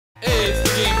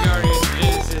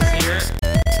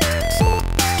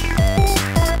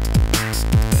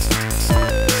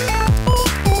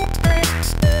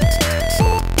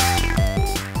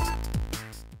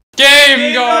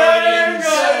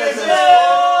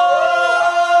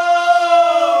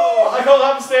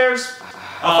upstairs.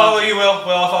 I'll follow you, Will.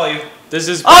 I'll follow you. This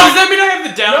is. Oh, does that mean I have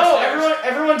the downstairs? No,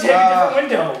 everyone take a different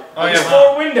window. Oh, There's yeah.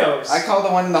 4 windows. I call the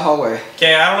one in the hallway.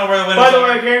 Okay, I don't know where the windows By the are.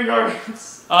 way,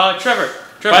 GameGuardians. Trevor.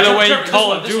 By the way, Trevor,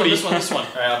 Call of Duty. This one.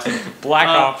 Alright, I'll take it. Black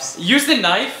Ops. Use the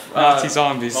knife. Nazi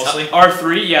zombies. Mostly.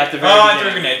 R3, yeah, at the very Oh, I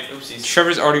beginning. threw a grenade. Oopsies.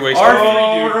 Trevor's already wasted.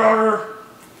 R3, dude.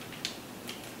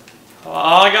 Oh,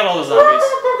 I got all the zombies.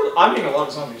 I'm getting a lot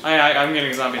of zombies. I'm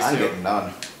getting zombies I'm too. getting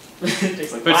none.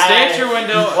 Like, But stay at your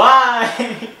window.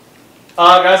 Why?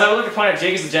 Guys, I would like to point out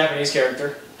Jake is the Japanese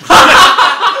character. Wait,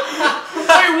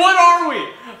 what are we?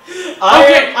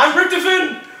 I'm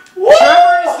Richtofen!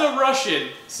 Trevor is the Russian,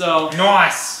 so.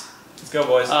 Nice. Let's go,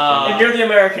 boys. And you're the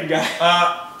American guy.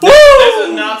 There's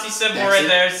a Nazi symbol right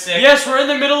there. Sick. Yes, we're in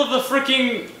the middle of the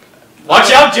freaking.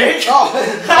 Watch out, Jake! Oh,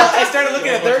 I started looking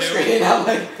at their screen. I'm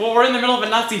like, Well, we're in the middle of a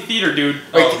Nazi theater, dude.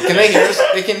 wait, can they hear us?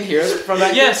 They can hear us from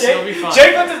that? Yes, Jake, it'll be fine.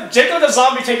 Jake let the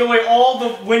zombie take away all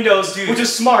the windows, which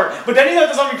is smart. But then he let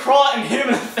the zombie crawl and hit him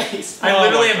in the face. I Oh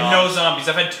literally my have God. no zombies.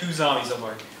 I've had 2 zombies so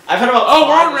far. I've had about Oh,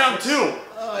 we're 5 on or round 6. 2.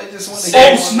 Oh, I just want to Oh,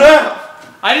 hear snap!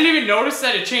 I didn't even notice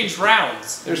that it changed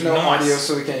rounds. There's no Nice. audio,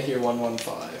 so we can't hear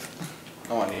 115.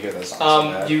 I want to hear that song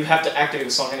so bad. You have to activate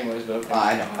the song anyways, but okay.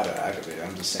 I know how to activate it.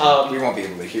 I'm just saying. We won't be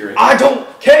able to hear it. I don't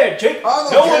care, Jake! I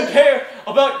don't No care. one care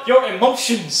about your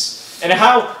emotions and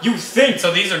how you think.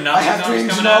 So these are I Nazi have zombies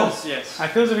dreams coming now. out? Yes. I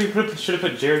feel as if we should have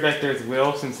put Jared back there as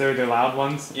Will, since they're the loud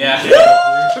ones. Yeah.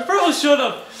 I probably should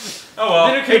have. Oh well.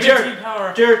 Then it could Hey, be Jared. team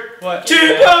power. Jared, What? Team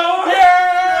power!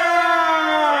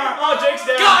 Yeah! Oh, Jake's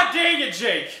down. God dang it,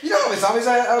 Jake! You know how many zombies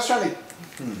I was trying to...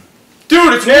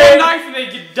 Dude, it's Nate. one knife and they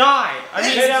could die. I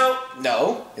mean, Get out.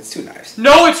 No, it's 2 knives.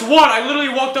 no, it's one. I literally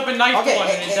walked up and knifed Okay, one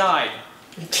and it died.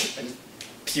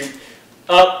 Puke.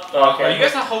 Up. Okay. Are you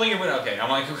guys not holding your window? Okay, I'm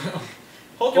like.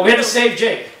 Hold Well, we had to save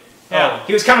Jake. Yeah.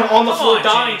 He was kind of on the Come floor on,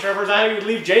 dying, Jake. Trevor. Is that how you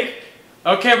leave Jake?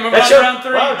 Okay, we're That on shows, round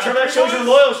 3. wow, Trevor, that shows your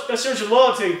loyalty. That shows your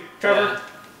loyalty, Trevor. Yeah.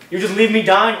 You just leave me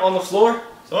dying on the floor?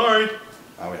 Sorry.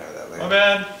 Oh, we know that later. My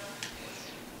bad.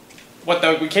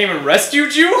 What, we came and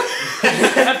rescued you?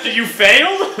 After you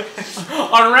failed?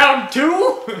 On round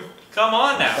 2? Come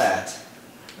on now. That.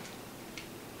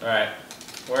 Alright.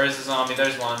 Where is the zombie?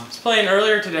 There's one. I was playing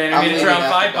earlier today and I made it to leaving round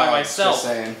after 5 by dogs, myself. Just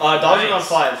saying. Dodging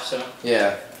Nice. on 5, so.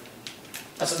 Yeah.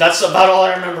 That's about all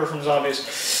I remember from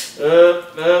zombies. You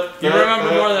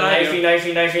remember more than I do.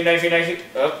 Knifey.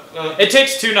 It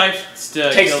takes 2 knives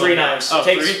to Takes kill 3 them. knives. Oh,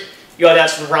 takes, 3? Yeah,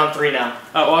 that's round 3 now.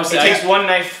 Oh, well, It takes 1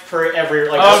 knife per every,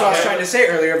 like, That's what I was okay. trying to say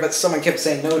earlier, but someone kept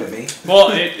saying no to me. Well,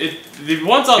 the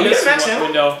ones on Did we this get max ammo?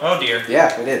 window. Oh dear.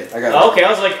 Yeah, we did. I got it. Okay, I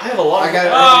was like, I have a lot of... I got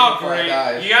it. Oh, before I great.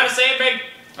 died. You gotta say it big.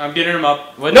 I'm getting him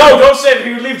up. What No, don't save it.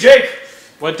 You leave Jake.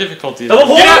 What difficulty is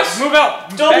Double this? Get out! points. Move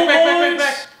out! Double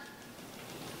back.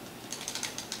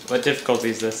 What difficulty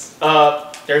is this?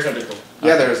 There's no difficulty.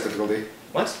 Yeah, there is difficulty.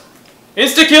 What?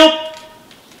 Insta kill!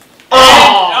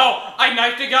 Oh! Oh! I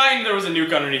knifed a guy and there was a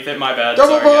nuke underneath it. My bad.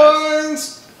 Double Sorry, guys.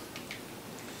 points!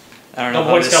 I don't know Double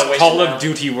how points this got wasted Call now. of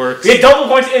Duty works. We had double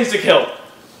points insta kill.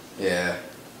 Yeah.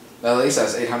 At least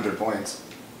that's 800 points.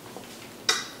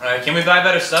 Alright, can we buy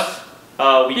better stuff?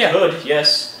 We Yeah. could,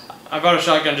 yes. I bought a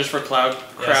shotgun just for crowd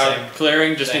same.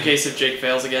 clearing, just in Same. case if Jake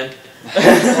fails again. Or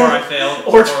I failed.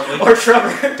 Or horribly.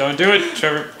 Trevor. Don't do it,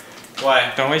 Trevor.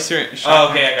 Why? Don't waste your Oh,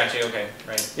 shot. okay, I got you. Okay,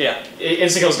 right. Yeah.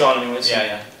 Insta kill's gone anyways.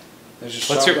 Yeah. There's just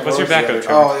What's your shotgun. What's your What was the backup, other-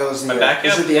 Trevor? Oh, it was My the... backup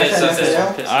Is it the is,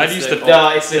 FNFAL? I'd use the No,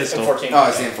 it's the pistol. M14. Oh,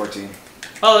 it's the M14.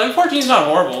 Oh, the M14's not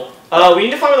horrible. We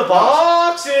need to find where the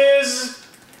box is.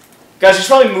 Guys, you should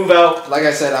probably move out Like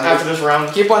I said, I'm after gonna this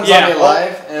round. keep one Yeah. zombie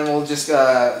alive, and we'll just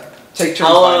take turns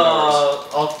behind doors.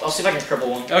 I'll see if I can cripple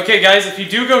one. Okay, guys, if you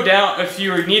do go down, if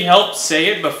you need help, say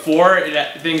it before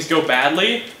things go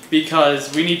badly,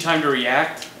 because we need time to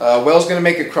react. Will's gonna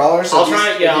make a crawler, so I'll if you, try-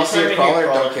 if yeah, you I'll see try a making a crawler,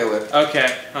 crawler. don't kill it.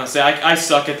 Okay, honestly, I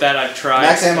suck at that. I've tried.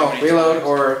 Max so ammo, many reload, times.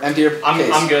 or empty your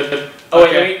case. I'm good. Oh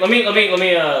Okay. wait, let me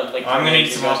like. I'm gonna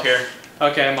need some help here.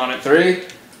 Okay, I'm on it. 3,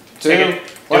 2, Take it.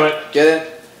 Do 1. it. Get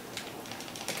it.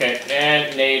 Okay,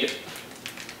 and nade.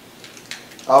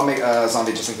 I'll make a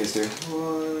zombie just in case too.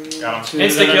 1, Got him. 2.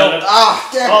 Insta kill. Ah,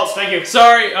 damn it. Oh, thank you.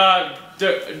 Sorry,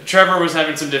 Trevor was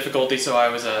having some difficulty, so I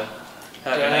was having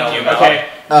thank you. help. Okay,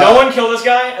 no one kill this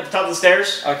guy at the top of the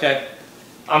stairs. Okay,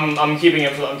 I'm keeping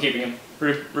him. I'm keeping him.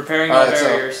 repairing all Alright, so-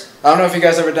 barriers. I don't know if you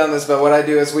guys ever done this, but what I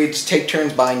do is we just take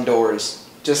turns buying doors.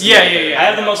 Just to Yeah, get yeah, there. yeah. I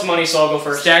have the most money, so I'll go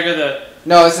first. Stagger the.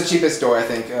 No, it's the cheapest door, I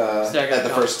think, Stagger at the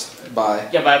the first buy.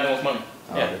 Yeah, but I have the most money.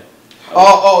 Oh, Yeah. okay.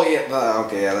 Oh, yeah.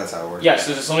 Okay, yeah, that's how it works. Yeah,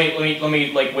 so just let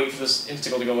me like wait for this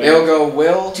insticle to go away. It'll go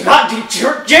Will. God, dude,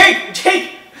 Jake!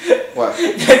 What?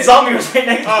 That zombie was right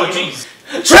next Oh, to me. jeez.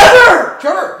 Trevor!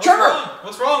 Trevor!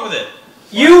 What's wrong with it?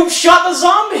 You shot the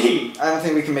zombie! I don't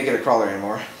think we can make it a crawler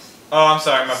anymore. Oh, I'm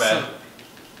sorry, my bad.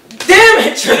 Damn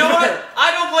it, Trevor! You know what?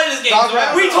 I don't play this game. Dog So I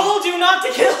don't We know. told you not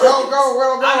to kill it! Go,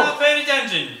 Will, I'm go! not paying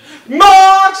attention.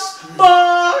 Box!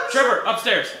 Box! Trevor,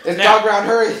 upstairs. It's now. dog round,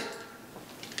 hurry!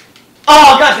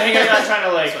 Oh, god dang it, I'm trying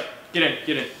to like... Get in,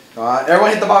 get in.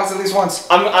 Everyone hit the box at least once.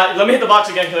 let me hit the box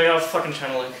again because I got a fucking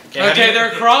trying to like... Okay,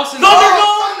 they're across and...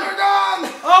 Thunder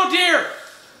gone! Oh dear!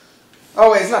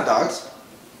 Oh wait, it's not dogs.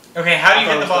 Okay, how do you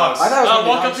I hit the thought it was box? I thought it was gonna be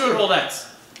Walk up dogs, to it, too. hold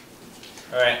X.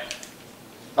 Alright.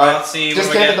 Alright, Let's see. just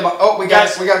what we can't hit get. the box. Oh, we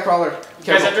Guys- got a crawler. Guys,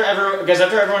 Careful.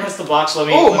 after everyone hits the box, let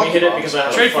me monkey hit it box. because I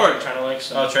have Trade a for fucking it. trying to like...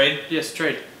 So. Oh, trade? Yes,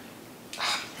 trade. You're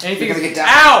Anything? gonna get down.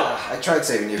 Ow! I tried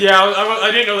saving you. Yeah,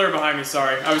 I didn't know they were behind me.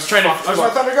 Sorry, I was trying to. Where's my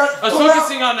thunder gun? I was Pull it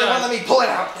focusing out. on, They won't let me pull it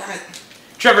out. Damn it.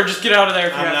 Trevor, just get out of there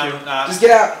if you I'm have to. not. Just get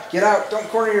out. Get out. Don't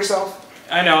corner yourself.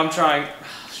 I know, I'm trying.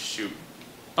 Shoot.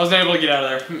 I wasn't able to get out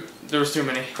of there. There was too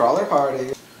many. Crawler party.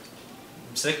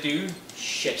 I'm sick, dude.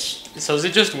 Shit. So is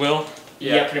it just Will?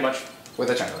 Yeah, pretty much. With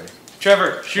a China lady.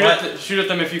 Trevor, shoot What? at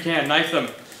them if you can. Knife them.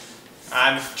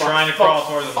 I'm trying to crawl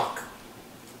toward them. Fuck.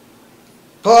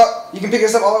 Pull up. You can pick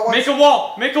us up all at once. Make a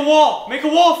wall. Make a wall. Make a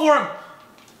wall for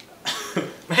him.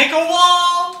 Make a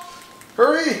wall!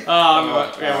 Hurry.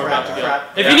 Yeah, we're about to go.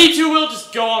 Crap. If you need to, Will,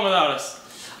 just go on without us.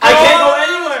 I can't go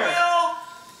anywhere!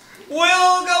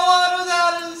 Will go on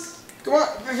without us! Come on.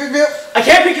 I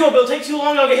can't pick you up, it'll take too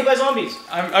long, I'll get hit by zombies.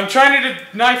 I'm trying to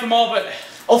knife them all, but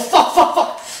Oh,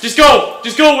 fuck! just go,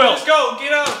 Will. Let's go,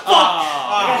 get out!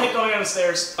 I got hit going down the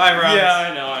stairs. 5 rounds. Yeah,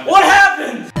 I know. What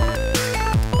happened?